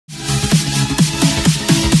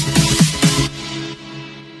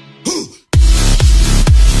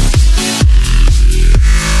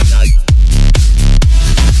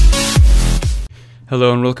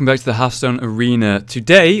Hello and welcome back to the Hearthstone Arena.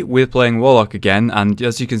 Today we're playing Warlock again, and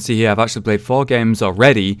as you can see here I've actually played 4 games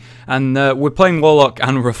already, and we're playing Warlock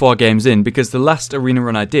and we're 4 games in because the last arena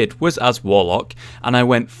run I did was as Warlock and I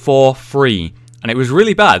went 4-3 and it was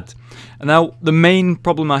really bad. And now the main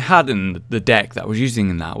problem I had in the deck that I was using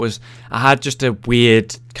in that was I had just a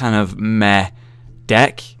weird kind of meh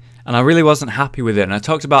deck and I really wasn't happy with it, and I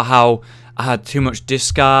talked about how I had too much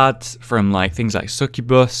discard from like things like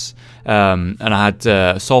Succubus, and I had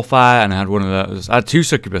Soulfire, and I had one of those. I had 2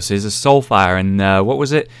 Succubuses, a Soulfire, and what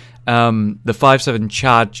was it? The 5/7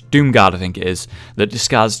 charge Doomguard, I think it is, that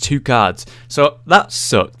discards 2 cards. So that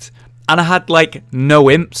sucked. And I had like no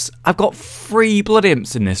imps. I've got 3 blood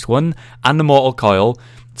imps in this one, and the Mortal Coil.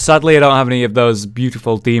 Sadly, I don't have any of those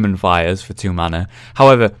beautiful Demon Fires for 2 mana.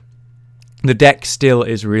 However, the deck still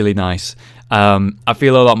is really nice. I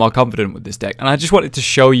feel a lot more confident with this deck, and I just wanted to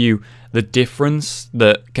show you the difference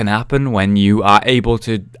that can happen when you are able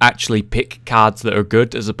to actually pick cards that are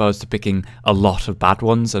good as opposed to picking a lot of bad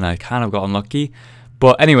ones, and I kind of got unlucky.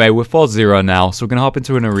 But anyway, we're 4-0 now, so we're going to hop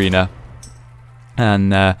into an arena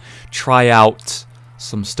and try out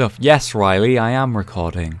some stuff. Yes, Riley, I am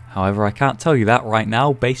recording. However, I can't tell you that right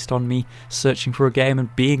now based on me searching for a game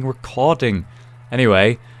and being recording.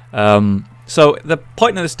 Anyway, so the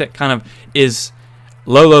point of this deck kind of is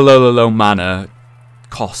low mana,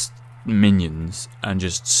 cost minions, and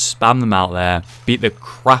just spam them out there, beat the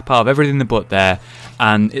crap out of everything in the butt there.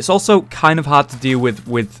 And it's also kind of hard to deal with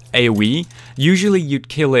AoE. Usually you'd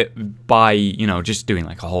kill it by, you know, just doing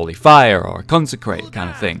like a Holy Fire or a Consecrate kind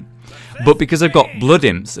of thing. But because I've got Blood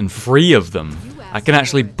Imps and 3 of them, I can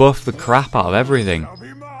actually buff the crap out of everything.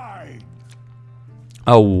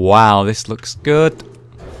 Oh wow, this looks good.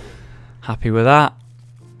 Happy with that.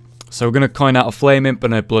 So we're going to coin out a Flame Imp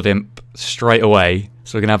and a Blood Imp straight away.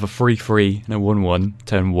 So we're going to have a 3-3 and a 1-1,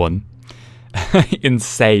 turn 1.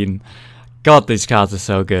 Insane. God, these cards are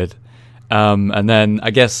so good. And then,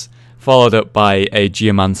 I guess, followed up by a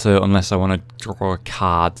Geomancer, unless I want to draw a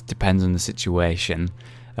card. Depends on the situation.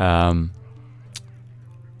 And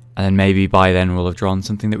then maybe by then we'll have drawn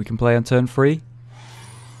something that we can play on turn 3.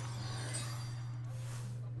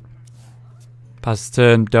 Pass the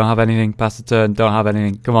turn, don't have anything. Pass the turn, don't have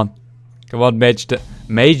anything. Come on. Come on, Magek?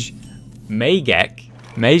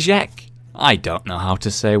 I don't know how to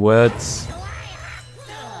say words.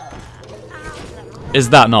 Is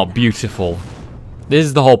that not beautiful? This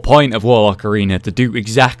is the whole point of Warlock Arena, to do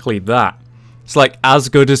exactly that. It's like as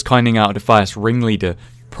good as coining out a Defias Ringleader,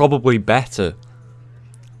 probably better.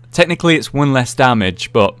 Technically it's 1 less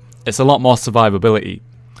damage, but it's a lot more survivability.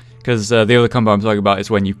 Because the other combo I'm talking about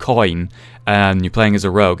is when you coin and you're playing as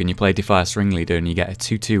a rogue and you play Defias Ringleader and you get a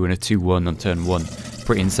 2-2 and a 2-1 on turn 1.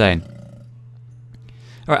 Pretty insane.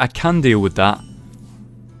 Alright, I can deal with that.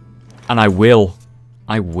 And I will.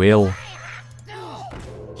 I will.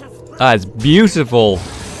 That is beautiful.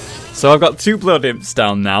 So I've got 2 Blood Imps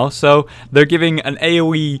down now. So they're giving an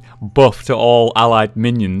AoE buff to all allied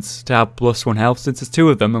minions to have +1 health. Since there's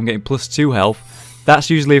 2 of them, I'm getting +2 health.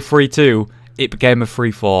 That's usually a 3-2. It became a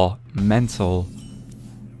 3-4. Mental.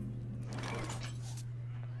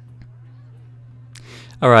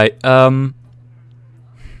 Alright,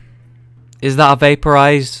 is that a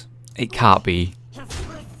Vaporize? It can't be.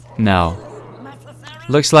 No.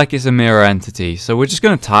 Looks like it's a mirror entity, so we're just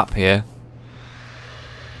going to tap here.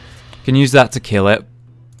 Can use that to kill it.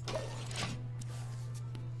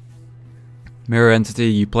 Mirror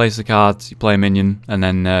entity, you place a card, you play a minion, and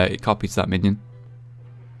then it copies that minion.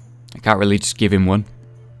 I can't really just give him one.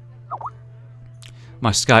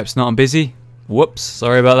 My Skype's not on busy. Whoops,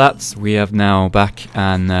 sorry about that. We have now back,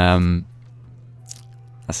 and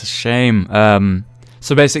that's a shame.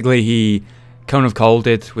 So basically he Cone of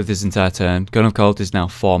Colded with his entire turn. Cone of Cold is now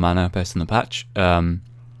 4 mana based on the patch. And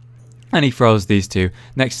he throws these 2.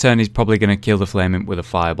 Next turn he's probably going to kill the Flame Imp with a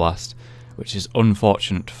Fire Blast, which is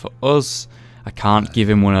unfortunate for us. I can't give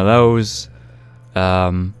him one of those.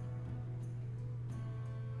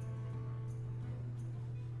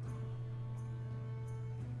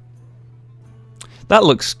 That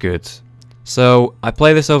looks good. So I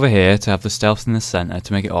play this over here to have the stealth in the center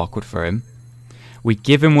to make it awkward for him. We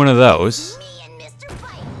give him one of those.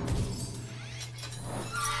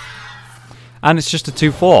 And it's just a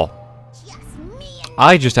 2-4.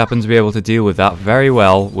 I just happen to be able to deal with that very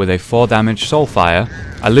well with a 4 damage Soulfire.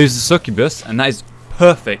 I lose the Succubus, and that is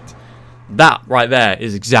perfect. That right there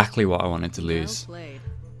is exactly what I wanted to lose.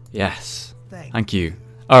 Yes. Thank you.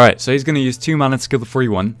 Alright, so he's going to use 2 mana to kill the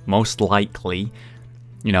 3-1, most likely.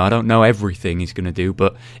 You know, I don't know everything he's going to do,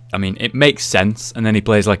 but, I mean, it makes sense. And then he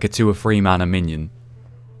plays like a 2 or 3 mana minion.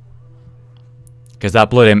 Because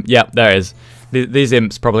that Blood Imp, yep, there it is. These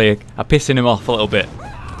imps probably are pissing him off a little bit.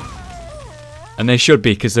 And they should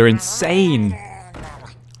be, because they're insane.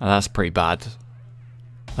 Oh, that's pretty bad.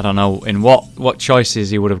 I don't know in what choices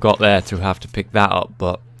he would have got there to have to pick that up,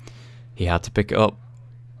 but he had to pick it up.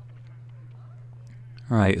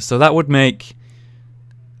 Right, so that would make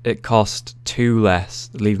it cost 2 less,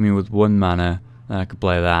 leave me with 1 mana. Then I could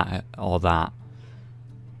play that or that.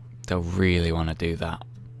 Don't really want to do that.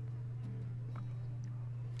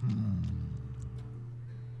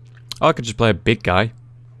 Oh, I could just play a big guy.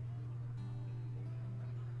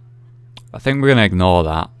 I think we're going to ignore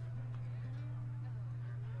that.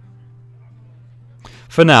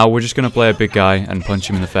 For now, we're just going to play a big guy and punch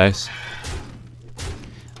him in the face.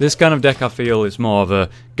 This kind of deck, I feel, is more of a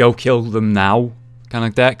go kill them now kind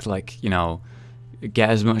of deck. Like, you know, get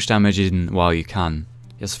as much damage in while you can.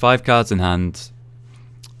 He has 5 cards in hand,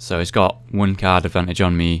 so he's got 1 card advantage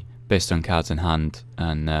on me based on cards in hand,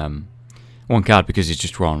 and 1 card because he's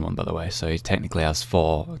just drawn 1, by the way, so he technically has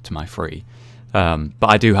 4 to my 3. But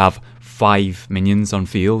I do have 5 minions on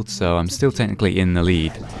field, so I'm still technically in the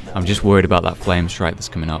lead. I'm just worried about that flame strike that's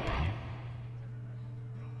coming up.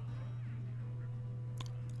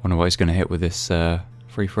 Wonder what he's going to hit with this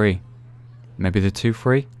 3/3. Maybe the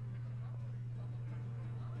 2/3?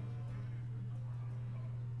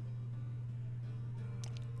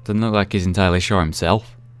 Doesn't look like he's entirely sure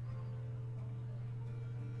himself.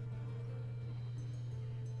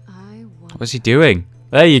 What's he doing?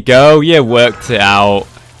 There you go, you worked it out.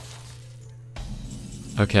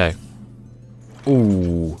 Okay.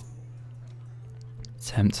 Ooh.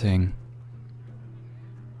 Tempting.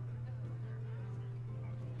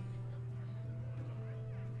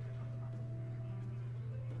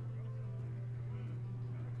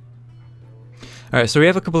 Alright, so we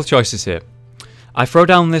have a couple of choices here. I throw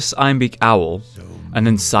down this Ironbeak Owl and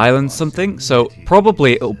then silence something, so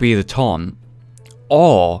probably it'll be the taunt,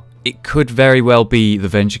 or it could very well be the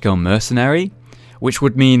Ventricle Mercenary, which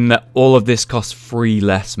would mean that all of this costs 3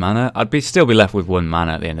 less mana. I'd still be left with 1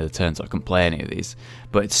 mana at the end of the turn, so I couldn't play any of these,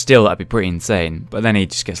 but still that'd be pretty insane. But then he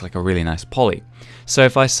just gets like a really nice poly. So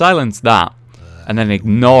if I silence that and then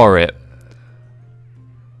ignore it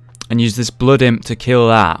and use this Blood Imp to kill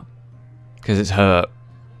that because it's hurt,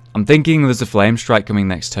 I'm thinking there's a Flame Strike coming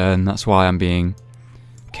next turn. That's why I'm being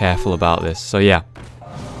careful about this. So yeah,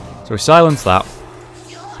 so we silence that.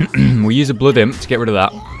 We use a Blood Imp to get rid of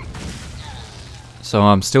that. So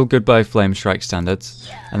I'm still good by Flame Strike standards.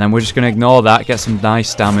 And then we're just going to ignore that, get some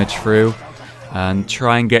nice damage through, and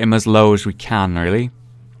try and get him as low as we can, really.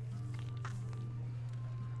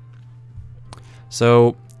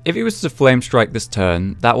 So if he was to Flame Strike this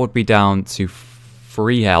turn, that would be down to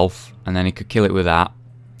 3 health, and then he could kill it with that,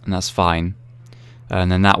 and that's fine.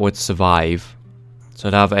 And then that would survive. So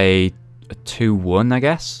I'd have a 2-1, I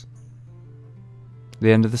guess.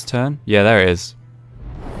 The end of this turn? Yeah, there it is.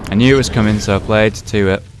 I knew it was coming, so I played to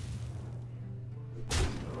it.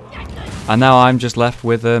 And now I'm just left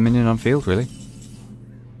with a minion on field, really.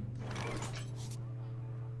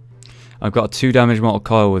 I've got a 2 damage mortal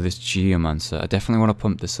coil with this Geomancer. I definitely want to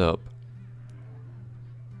pump this up.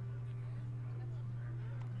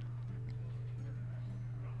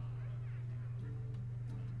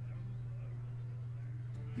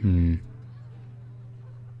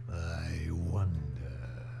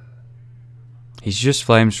 He's just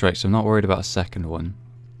Flame Strike, so I'm not worried about a second one.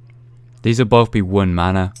 These will both be 1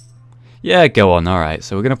 mana. Yeah, go on, alright.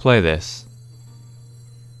 So we're going to play this.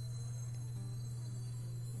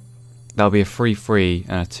 That'll be a 3/3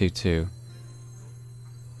 and a 2/2.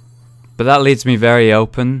 But that leaves me very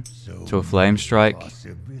open to a Flame Strike.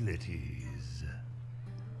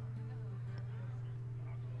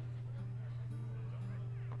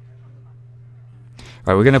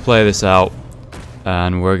 Right, we're going to play this out.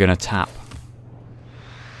 And we're going to tap.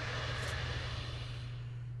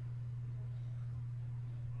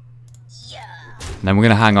 And then we're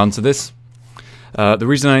going to hang on to this. The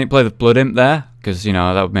reason I didn't play the Blood Imp there, because, you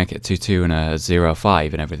know, that would make it 2/2 and a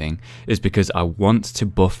 0/5 and everything, is because I want to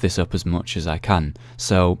buff this up as much as I can.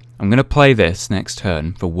 So I'm going to play this next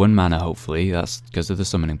turn for 1 mana, hopefully. That's because of the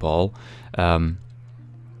Summoning Ball. And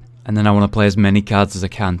then I want to play as many cards as I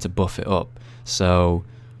can to buff it up. So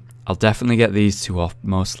I'll definitely get these 2 off,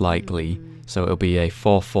 most likely. So it'll be a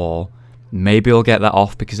 4/4. Maybe I'll get that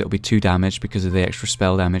off because it'll be 2 damage because of the extra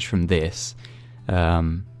spell damage from this.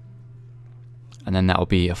 And then that'll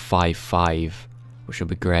be a 5/5, which will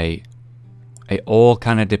be great. It all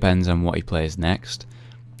kind of depends on what he plays next.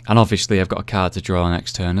 And obviously I've got a card to draw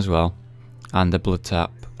next turn as well. And a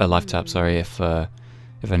life tap, sorry, if I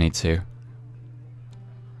need to.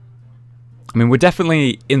 I mean, we're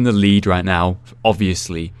definitely in the lead right now,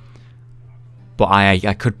 obviously. But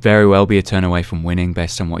I could very well be a turn away from winning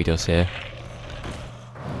based on what he does here.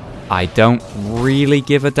 I don't really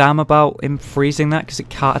give a damn about him freezing that because it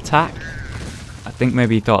can't attack. I think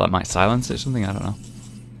maybe he thought that might silence it or something, I don't know.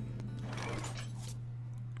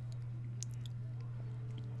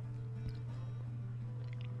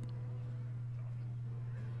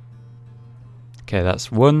 Okay,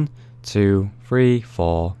 that's 1, 2, 3,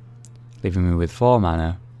 4. Leaving me with 4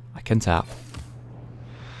 mana. I can tap.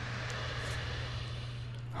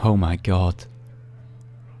 Oh my god.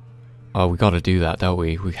 Oh, we gotta do that, don't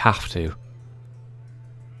we? We have to.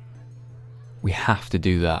 We have to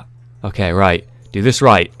do that. Okay, right. Do this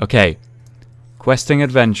right. Okay. Questing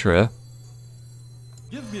Adventurer.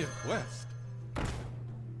 Give me a quest.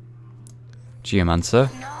 Geomancer.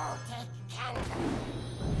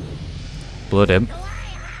 Blood Imp.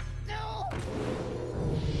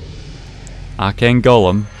 Arcane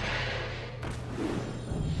Golem.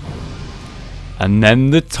 And then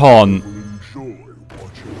the Taunt.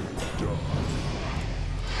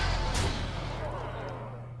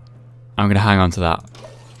 I'm going to hang on to that.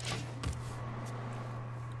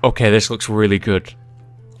 Okay, this looks really good.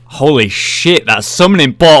 Holy shit, that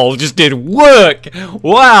summoning ball just did work!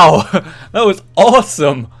 Wow! That was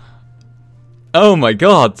awesome! Oh my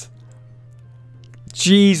god.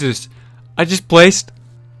 Jesus. I just placed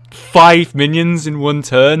 5 minions in 1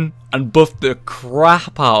 turn and buffed the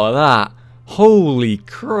crap out of that. Holy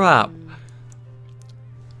crap.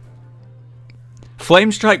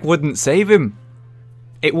 Flame Strike wouldn't save him.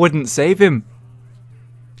 It wouldn't save him.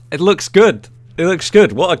 It looks good. It looks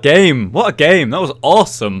good. What a game. What a game. That was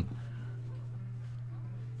awesome.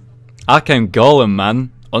 Arcane Golem,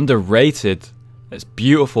 man. Underrated. It's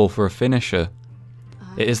beautiful for a finisher.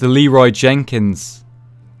 It is the Leroy Jenkins.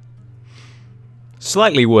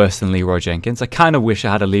 Slightly worse than Leroy Jenkins. I kind of wish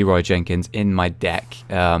I had a Leroy Jenkins in my deck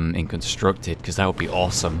in Constructed, because that would be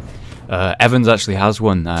awesome. Evans actually has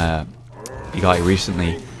one. He got it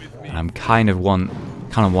recently. And I'm kind of want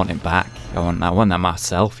it back. I want that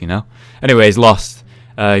myself, you know. Anyway, he's lost.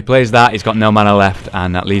 He plays that. He's got no mana left,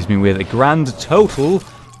 and that leaves me with a grand total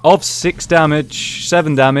of 6 damage,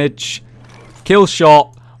 7 damage. Kill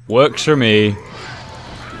shot works for me.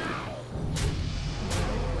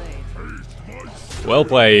 Well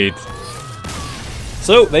played.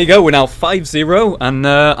 So, there you go, we're now 5-0, and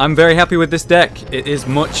I'm very happy with this deck. It is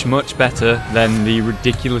much, much better than the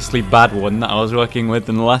ridiculously bad one that I was working with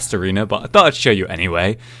in the last arena, but I thought I'd show you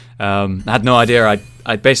anyway. I had no idea.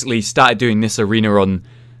 I basically started doing this arena run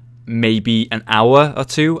maybe an hour or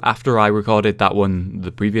 2 after I recorded that one,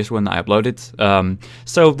 the previous one that I uploaded.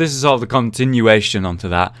 So this is sort of the continuation onto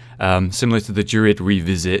that, similar to the Druid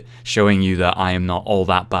revisit, showing you that I am not all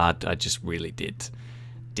that bad. I just really did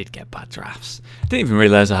get bad drafts. Didn't even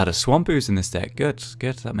realise I had a Swamp Ooze in this deck. Good,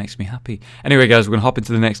 that makes me happy. Anyway guys, we're going to hop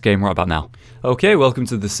into the next game right about now. Okay, welcome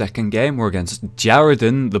to the second game. We're against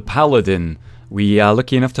Jaredon the Paladin. We are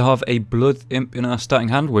lucky enough to have a Blood Imp in our starting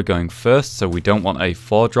hand. We're going first, so we don't want a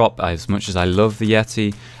 4-drop as much as I love the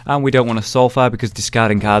Yeti. And we don't want a Soulfire because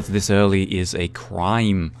discarding cards this early is a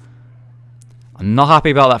crime. I'm not happy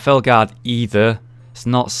about that Felguard either. It's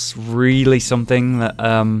not really something that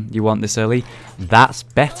you want this early. That's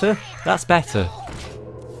better. That's better.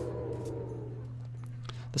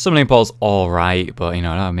 The Summoning Pole's alright, but you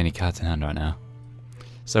know, I don't have many cards in hand right now.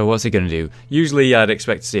 So what's he going to do? Usually I'd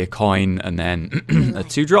expect to see a coin and then a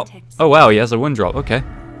 2-drop. Oh wow, he has a 1-drop. Okay.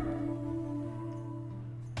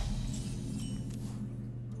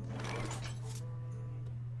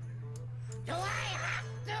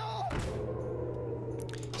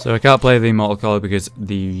 So I can't play the Immortal Caller because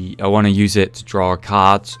I want to use it to draw a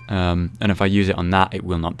card, and if I use it on that, it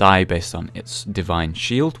will not die based on its Divine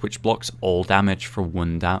Shield, which blocks all damage for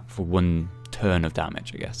one turn of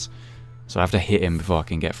damage, I guess. So I have to hit him before I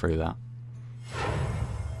can get through that.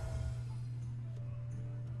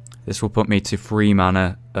 This will put me to 3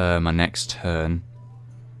 mana my next turn.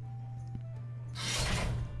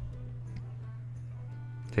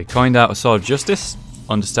 They coined out a Sword of Justice,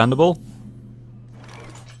 understandable.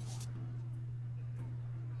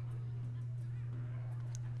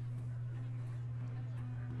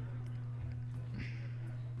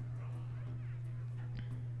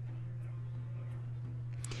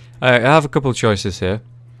 I have a couple of choices here.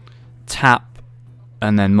 Tap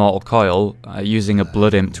and then Mortal Coil, using a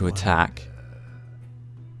Blood Imp to attack,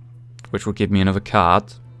 which will give me another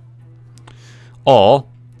card. Or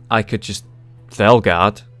I could just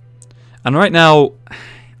Felguard. And right now,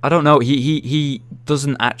 I don't know, he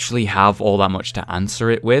doesn't actually have all that much to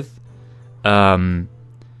answer it with. You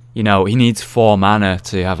know, he needs 4 mana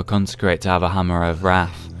to have a Consecrate, to have a Hammer of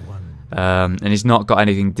Wrath. And he's not got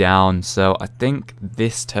anything down, so I think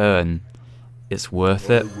this turn it's worth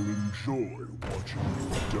it.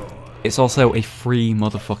 It's also a free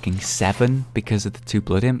motherfucking 7 because of the 2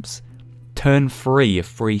 Blood Imps. Turn 3, a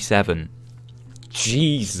free 7.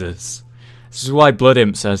 Jesus. This is why Blood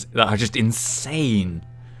Imps are just insane.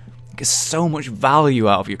 You get so much value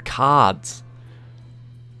out of your cards.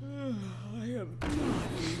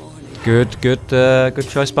 Good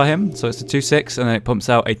choice by him. So it's a 2-6, and then it pumps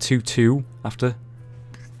out a 2-2 after.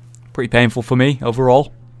 Pretty painful for me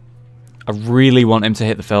overall. I really want him to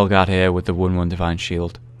hit the Felguard here with the 1/1 Divine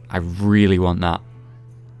Shield. I really want that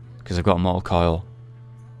because I've got Mortal Coil.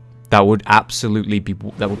 That would absolutely be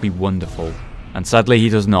wonderful. And sadly, he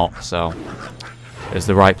does not. So it's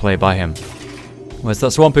the right play by him. Where's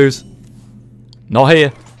that Swampoos? Not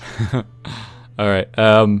here. All right.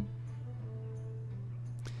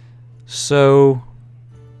 So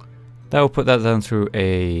that will put that down to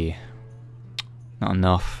a not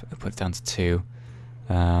enough. I'll put it down to 2.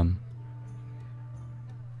 I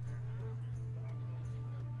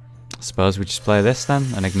suppose we just play this then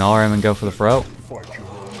and ignore him and go for the throat.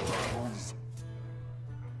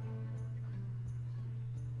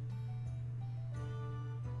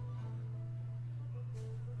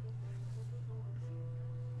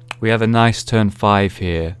 We have a nice turn 5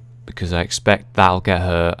 here because I expect that'll get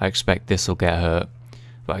hurt, I expect this'll get hurt,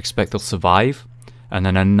 but I expect they'll survive, and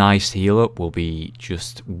then a nice heal up will be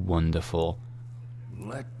just wonderful.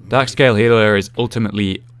 Darkscale Healer is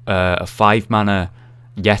ultimately a 5 mana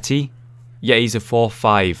Yeti. Yeah, he's a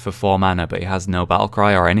 4/5 for 4 mana, but he has no battle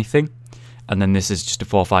cry or anything. And then this is just a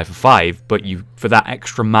 4/5 for 5, but you for that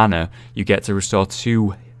extra mana you get to restore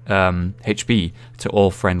 2 HP to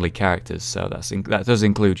all friendly characters. So that does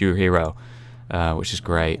include your hero, which is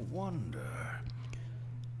great.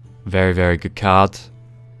 Very, very good card.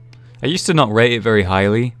 I used to not rate it very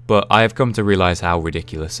highly, but I have come to realize how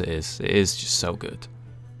ridiculous it is. It is just so good.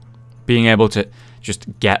 Being able to just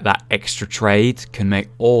get that extra trade can make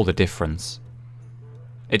all the difference.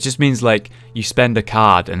 It just means like you spend a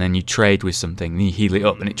card and then you trade with something and you heal it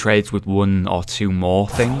up and it trades with 1 or 2 more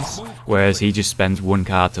things, whereas he just spends 1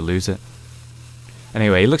 card to lose it.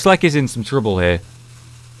 Anyway, it looks like he's in some trouble here.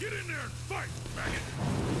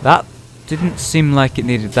 That didn't seem like it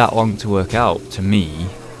needed that long to work out, to me,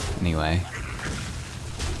 anyway.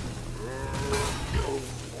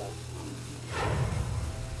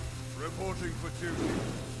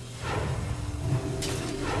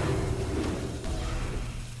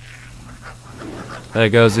 There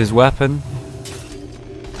goes his weapon.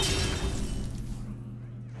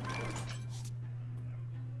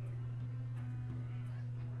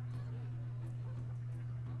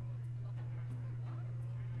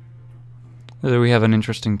 So we have an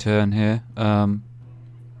interesting turn here. Now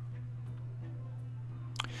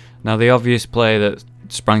the obvious play that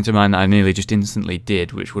sprang to mind that I nearly just instantly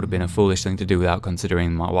did, which would have been a foolish thing to do without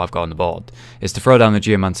considering what I've got on the board, is to throw down the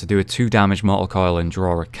Geomancer, do a 2 damage Mortal Coil and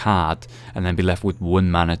draw a card, and then be left with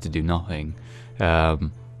 1 mana to do nothing. As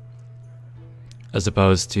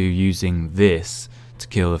opposed to using this to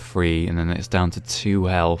kill the 3, and then it's down to 2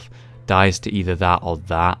 health, dies to either that or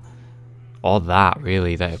that. Or that,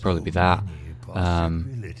 really, that would probably be that. I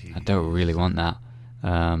don't really want that.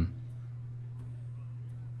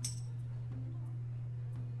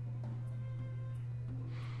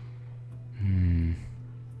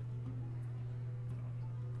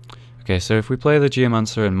 Okay, so if we play the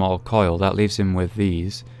Geomancer and Mortal Coil, that leaves him with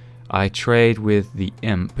these. I trade with the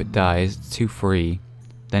Imp, it dies, 2 free.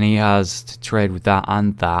 Then he has to trade with that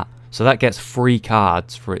and that. So that gets 3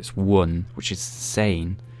 cards for its 1, which is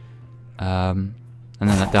insane. And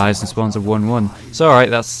then that dies and spawns a 1/1. So alright,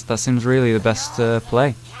 that seems really the best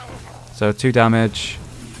play. So 2 damage,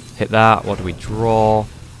 hit that, what do we draw?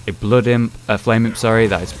 A Blood Imp, a Flame Imp, sorry,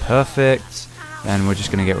 that is perfect. Then we're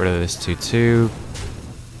just going to get rid of this 2/2.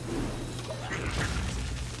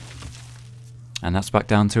 And that's back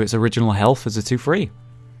down to its original health as a 2/3.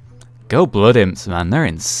 Go Blood Imps, man, they're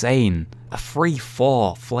insane. A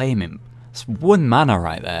 3/4 Flame Imp. That's 1 mana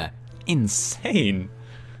right there. Insane.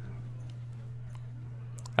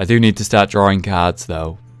 I do need to start drawing cards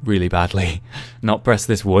though, really badly. Not press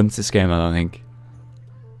this once this game, I don't think.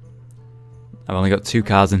 I've only got 2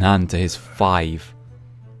 cards in hand to his 5.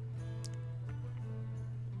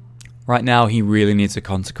 Right now he really needs a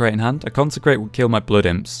Consecrate in hand. A Consecrate would kill my Blood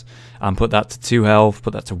Imps and put that to 2 health,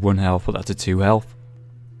 put that to 1 health, put that to 2 health.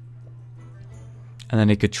 And then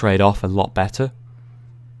he could trade off a lot better.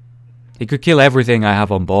 He could kill everything I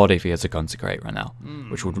have on board if he has a Consecrate right now,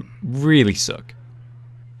 which would really suck.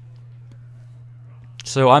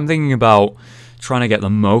 So I'm thinking about trying to get the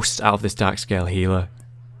most out of this Darkscale Healer.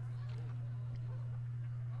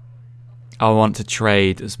 I want to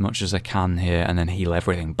trade as much as I can here and then heal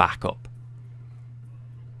everything back up.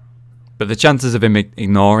 But the chances of him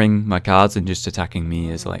ignoring my cards and just attacking me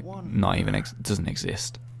is like not even doesn't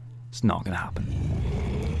exist. It's not gonna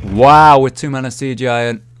happen. Wow, with 2 mana Sea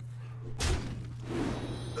Giant.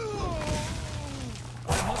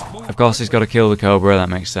 Of course he's got to kill the Cobra, that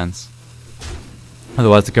makes sense.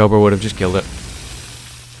 Otherwise the Cobra would have just killed it.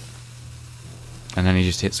 And then he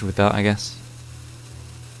just hits with that, I guess.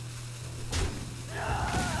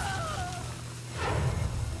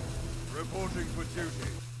 Reporting for duty.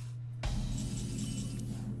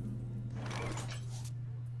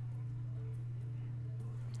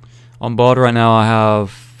 On board right now I have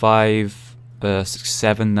 5, 6,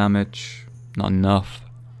 7 damage. Not enough.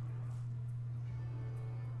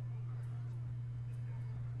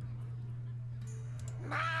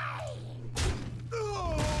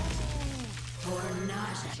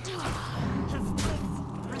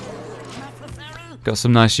 Got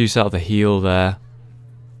some nice use out of the heal there.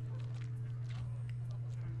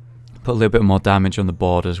 Put a little bit more damage on the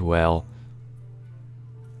board as well.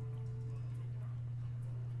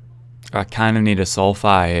 I kind of need a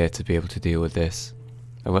Soulfire here to be able to deal with this.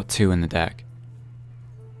 I've got 2 in the deck.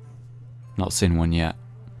 Not seen one yet.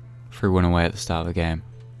 Threw one away at the start of the game.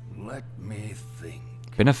 Let me think.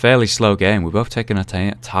 Been a fairly slow game. We've both taken our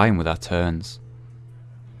time with our turns.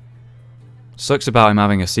 Sucks about him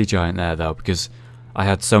having a Sea Giant there though, because I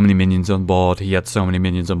had so many minions on board, he had so many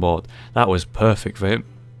minions on board. That was perfect for him.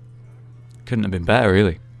 Couldn't have been better,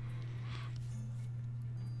 really.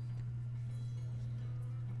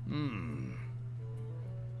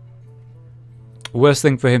 Worst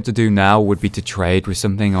thing for him to do now would be to trade with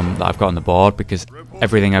something that I've got on the board, because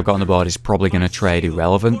everything I've got on the board is probably going to trade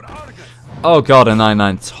irrelevant. Oh god, a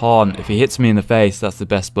 9/9 taunt. If he hits me in the face, that's the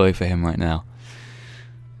best blow for him right now.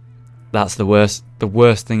 That's the worst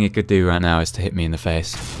thing he could do right now is to hit me in the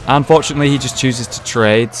face. Unfortunately, he just chooses to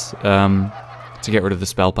trade to get rid of the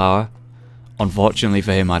spell power. Unfortunately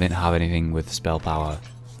for him, I didn't have anything with spell power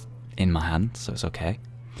in my hand, so it's okay.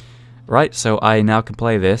 Right, so I now can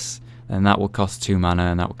play this, and that will cost 2 mana,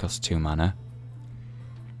 and that will cost 2 mana.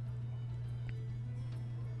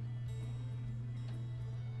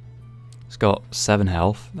 It's got 7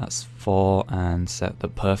 health. That's 4 and set the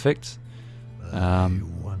perfect.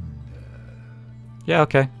 Yeah,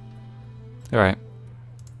 okay. Alright.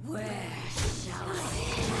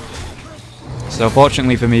 So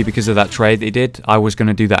fortunately for me, because of that trade that he did, I was going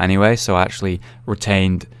to do that anyway, so I actually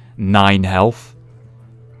retained 9 health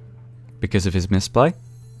because of his misplay.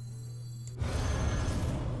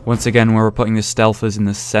 Once again, we're putting the Stealthers in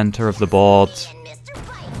the center of the board.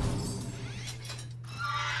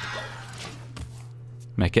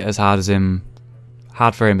 Make it as hard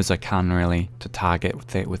for him as I can, really, to target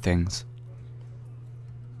with things.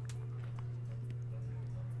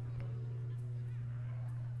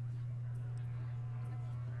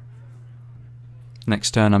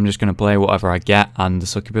 Next turn, I'm just going to play whatever I get and the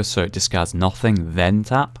Succubus, so it discards nothing, then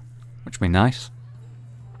tap, which would be nice.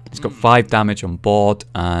 He's got 5 damage on board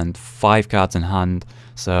and 5 cards in hand,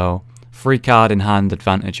 so 3 card in hand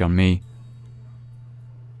advantage on me.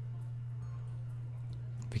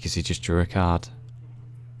 Because he just drew a card.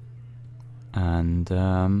 And,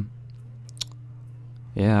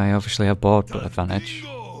 yeah, I obviously have board advantage.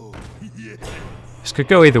 This could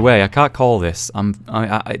go either way. I can't call this.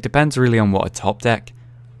 It depends really on what a top deck.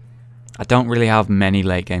 I don't really have many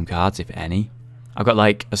late game cards, if any. I've got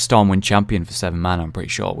like a Stormwind Champion for 7 mana, I'm pretty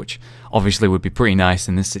sure, which obviously would be pretty nice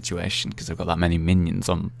in this situation because I've got that many minions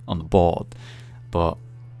on the board. But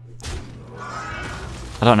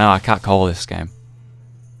I don't know. I can't call this game.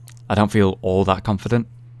 I don't feel all that confident.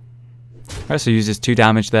 Alright, so he uses 2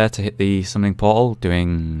 damage there to hit the Summoning Portal,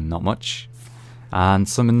 doing not much. And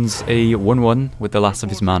summons a 1/1 with the last of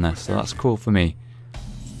his mana, so that's cool for me.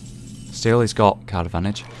 Still, he's got card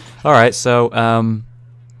advantage. Alright, so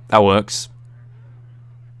that works.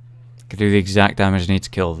 Can do the exact damage I need to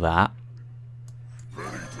kill that.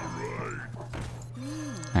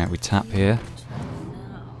 Alright, we tap here.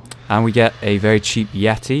 And we get a very cheap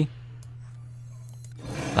Yeti.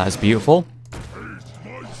 That is beautiful.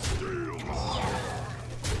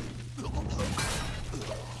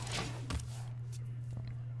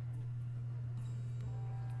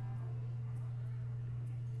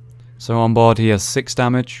 So on board he has 6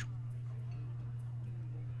 damage.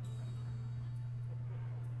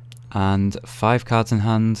 And 5 cards in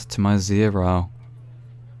hand to my 0.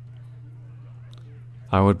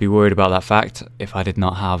 I would be worried about that fact if I did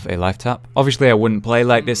not have a life tap. Obviously I wouldn't play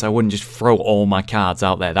like this, I wouldn't just throw all my cards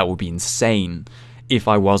out there. That would be insane if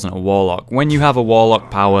I wasn't a Warlock. When you have a Warlock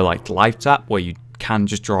power like life tap, where you can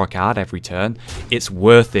just draw a card every turn, it's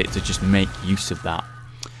worth it to just make use of that.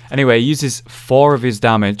 Anyway, he uses 4 of his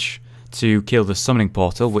damage to kill the Summoning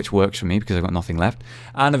Portal, which works for me because I've got nothing left.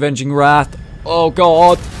 And Avenging Wrath. Oh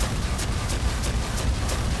god!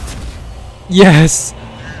 Yes!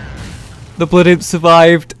 The Blood Imp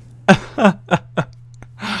survived!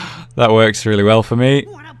 That works really well for me.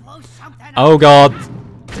 Oh god!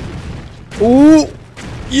 Ooh!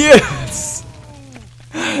 Yes!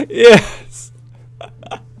 Yes!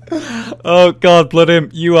 Oh god, Blood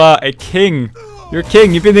Imp, you are a king! You're a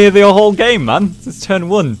king, you've been here the whole game, man! Since turn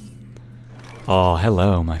 1. Oh,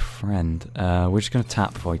 hello, my friend. We're just gonna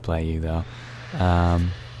tap before we play you, though.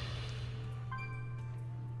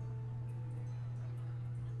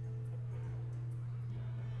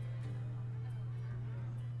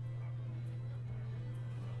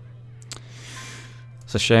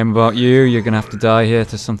 It's a shame about you. You're gonna have to die here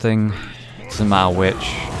to something. Doesn't matter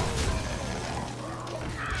which.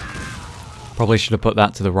 Probably should have put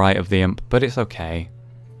that to the right of the imp, but it's okay.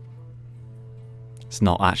 It's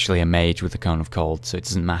not actually a mage with the Cone of Cold, so it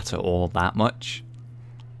doesn't matter all that much.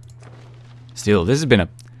 Still, this has been a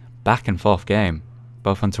back and forth game,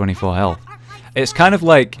 both on 24 health. It's kind of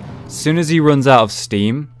like, as soon as he runs out of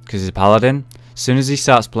steam, because he's a paladin, as soon as he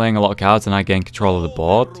starts playing a lot of cards and I gain control of the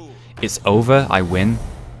board, it's over, I win.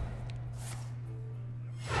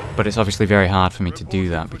 But it's obviously very hard for me to do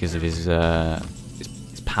that because of his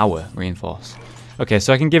power reinforce. Okay,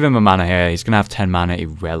 so I can give him a mana here. He's going to have 10 mana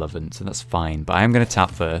irrelevant, so that's fine. But I am going to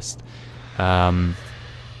tap first. So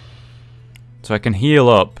I can heal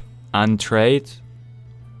up and trade.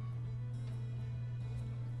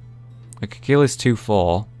 I could kill his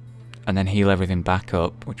 2/4 and then heal everything back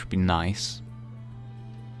up, which would be nice.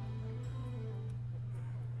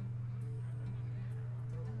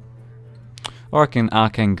 Or I can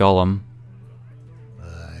Arcane Golem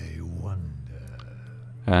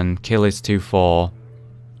and kill his 2/4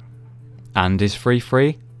 and his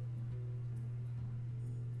 3/3.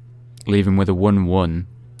 Leave him with a 1/1.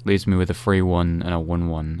 Leaves me with a 3/1 and a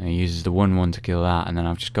 1/1. And he uses the 1/1 to kill that, and then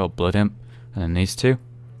I've just got Blood Imp and then these two,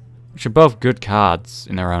 which are both good cards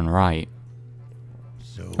in their own right.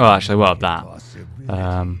 Oh, actually, what about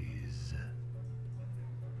that?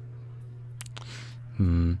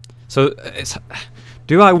 So,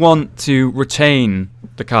 do I want to retain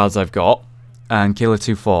the cards I've got and kill a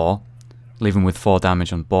 2/4, leave him with 4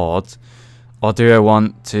 damage on board, or do I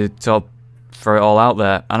want to sort of throw it all out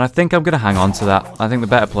there? And I think I'm going to hang on to that. I think the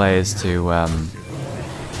better play is to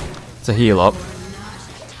heal up.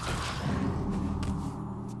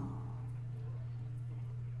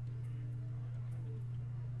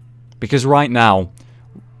 Because right now,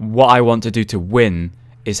 what I want to do to win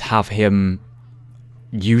is have him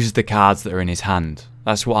use the cards that are in his hand.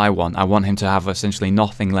 That's what I want. I want him to have essentially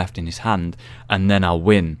nothing left in his hand, and then I'll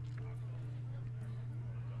win.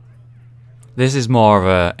 This is more of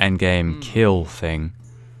a endgame kill thing.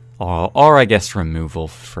 Or I guess removal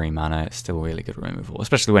for 3 mana. It's still really good removal.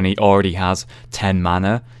 Especially when he already has 10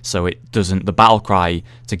 mana, so it doesn't... The battle cry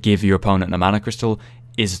to give your opponent a mana crystal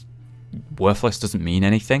is worthless, doesn't mean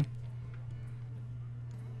anything.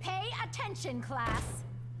 Pay attention, class.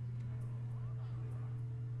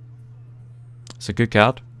 It's a good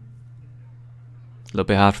card. A little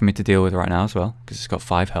bit hard for me to deal with right now as well, because it's got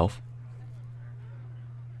 5 health.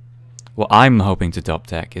 What I'm hoping to top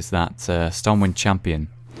deck is that Stormwind Champion.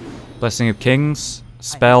 Blessing of Kings,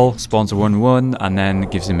 spell, spawns a 1/1, and then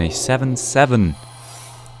gives him a 7/7.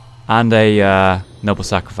 And a Noble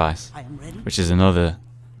Sacrifice, which is another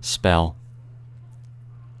spell.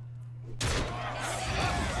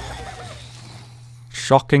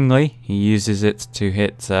 Shockingly, he uses it to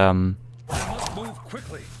hit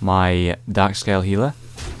my Darkscale Healer.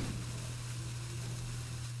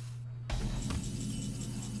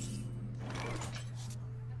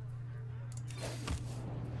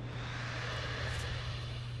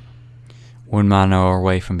 One mana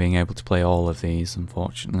away from being able to play all of these,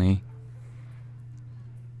 unfortunately.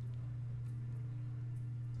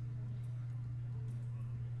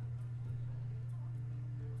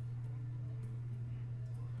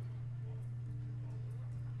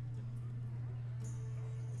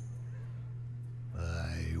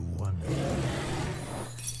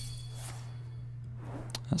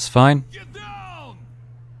 That's fine.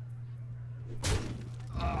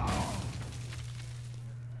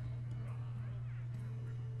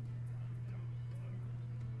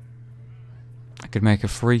 I could make a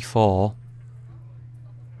 3/4.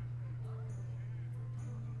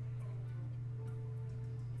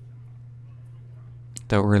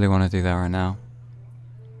 Don't really want to do that right now.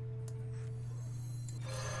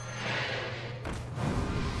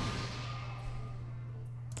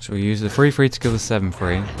 So we use the 3/3 to kill the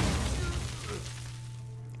 7/3.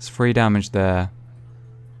 It's 3 damage there.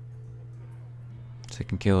 So we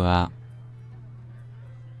can kill that.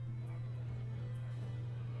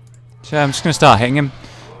 So yeah, I'm just going to start hitting him.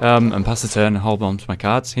 And pass the turn and hold on to my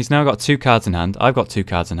cards. He's now got 2 cards in hand. I've got 2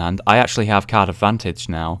 cards in hand. I actually have card advantage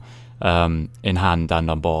now, in hand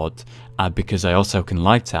and on board. Because I also can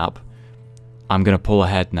light tap, I'm going to pull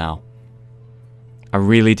ahead now. I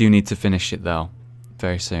really do need to finish it though,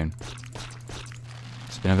 very soon.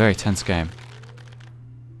 It's been a very tense game.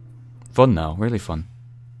 Fun though, really fun.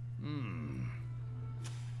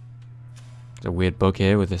 There's a weird bug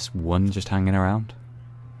here with this 1 just hanging around.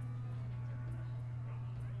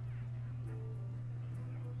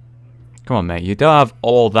 Come on, mate. You don't have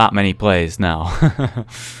all that many plays now.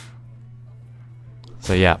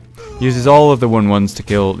 So yeah, uses all of the 1/1s to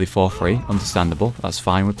kill the 4/3. Understandable. That's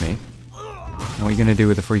fine with me. What are you gonna do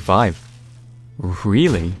with the 3/5?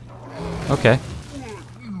 Really? Okay.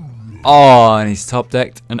 Oh, and he's top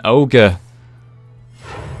decked an ogre.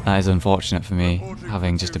 That is unfortunate for me,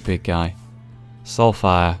 having just a big guy.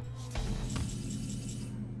 Soulfire.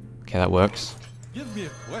 Okay, that works. Give me a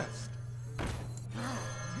quest.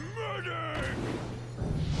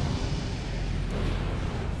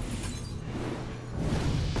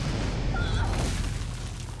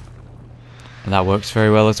 And that works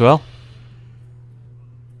very well as well.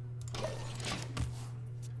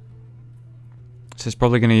 So he's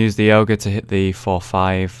probably going to use the ogre to hit the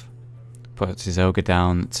 4/5. Puts his ogre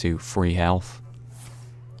down to 3 health.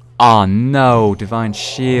 Oh no, Divine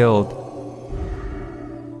Shield.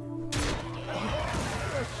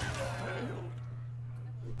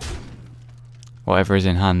 Whatever is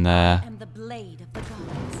in hand there.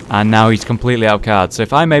 And now he's completely out of cards. So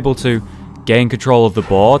if I'm able to gain control of the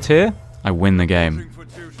board here, I win the game.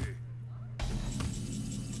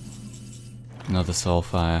 Another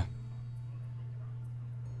Soulfire.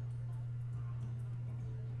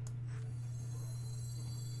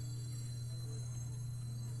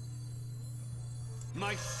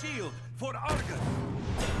 My shield for Argus.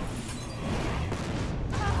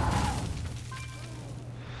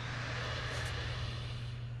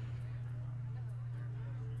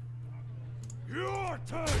 Your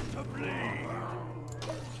turn to bleed.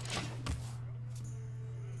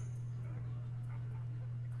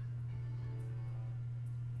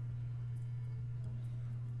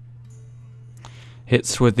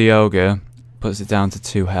 Hits with the ogre, puts it down to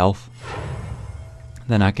 2 health.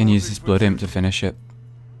 Then I can use this Blood Imp to finish it.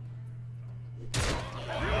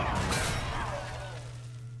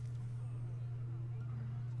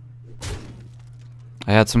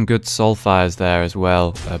 I had some good Soulfires there as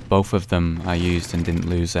well. Both of them I used and didn't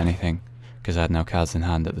lose anything because I had no cards in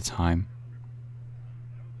hand at the time.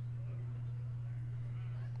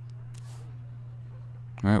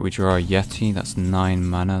 Alright, we draw a Yeti. That's 9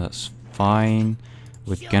 mana. That's fine.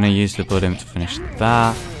 We're gonna use the Blood Imp to finish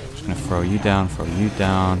that. Just gonna throw you down, throw you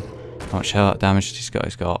down. How much damage has he got?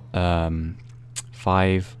 He's got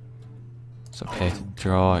 5. It's okay to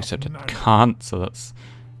draw, except I can't, so that's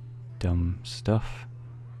dumb stuff.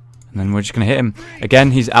 And then we're just gonna hit him.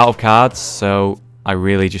 Again, he's out of cards, so I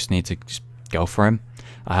really just need to just go for him.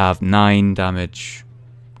 I have 9 damage,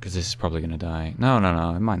 because this is probably gonna die. No,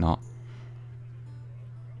 it might not.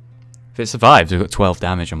 If it survives, we've got 12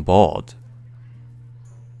 damage on board.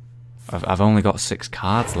 I've only got 6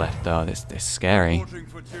 cards left though. This is scary.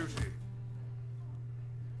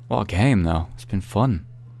 What a game though. It's been fun.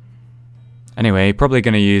 Anyway, probably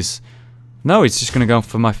gonna use. No, he's just gonna go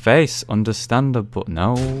for my face. Understandable.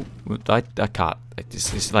 No, I can't.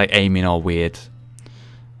 It's like aiming all weird.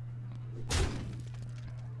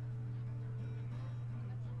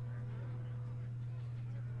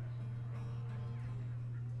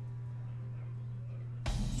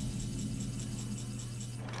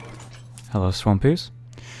 Hello, Swampoos.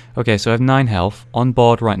 Okay, so I have 9 health. On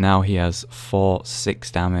board right now, he has 6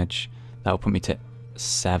 damage. That will put me to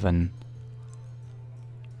 7.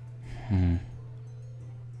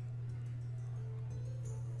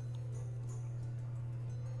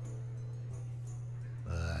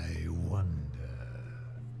 I wonder.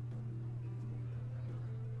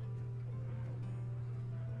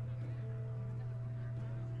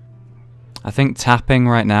 I think tapping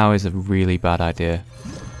right now is a really bad idea.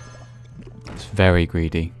 It's very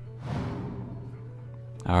greedy.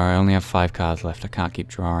 Alright, I only have 5 cards left. I can't keep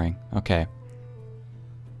drawing. Okay.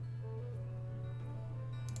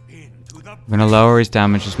 We're going to lower his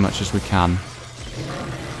damage as much as we can.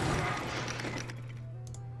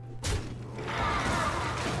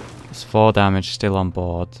 There's 4 damage still on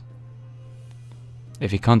board.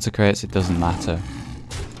 If he consecrates, it doesn't matter.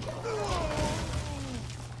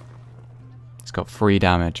 It's got 3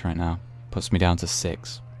 damage right now. Puts me down to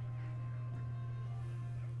 6.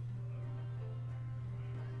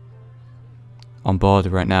 On board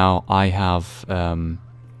right now, I have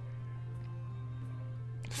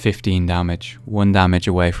 15 damage. 1 damage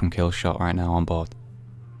away from kill shot right now on board.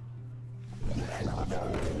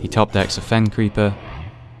 He top decks a Fen Creeper.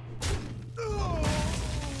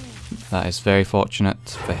 That is very fortunate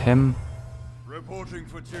for him.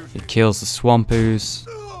 He kills the Swamp Ooze.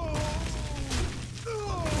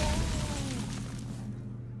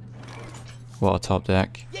 What a top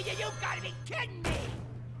deck. You gotta be kidding me!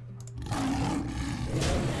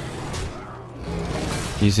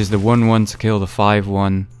 He uses the 1/1 to kill the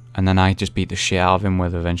 5/1, and then I just beat the shit out of him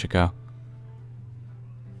with a Venture.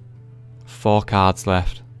 4 cards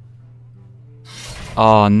left.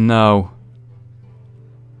 Oh no.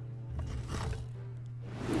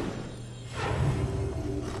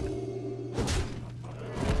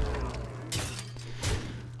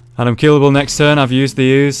 And I'm killable next turn. I've used the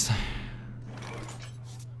ooze.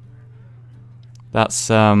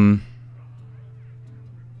 That's oh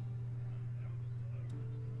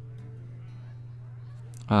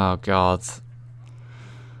god.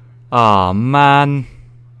 Oh man.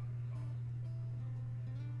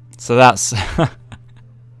 So that's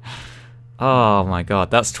oh my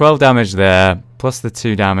god, that's 12 damage there, plus the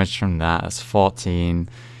 2 damage from that, that's 14.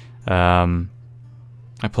 I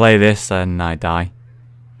play this and I die.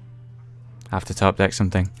 I have to top deck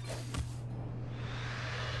something.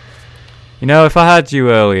 You know, if I had you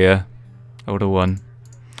earlier, I would have won.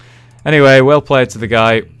 Anyway, well played to the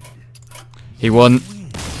guy. He won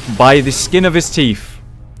by the skin of his teeth.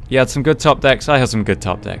 He had some good top decks, I had some good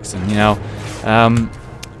top decks, and you know,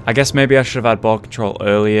 I guess maybe I should have had ball control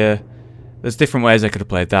earlier. There's different ways I could have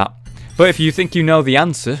played that. But if you think you know the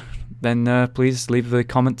answer, then please leave a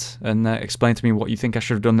comment and explain to me what you think I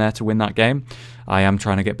should have done there to win that game. I am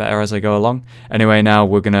trying to get better as I go along. Anyway, now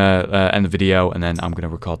we're going to end the video, and then I'm going to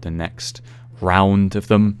record the next round of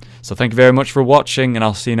them. So thank you very much for watching, and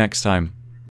I'll see you next time.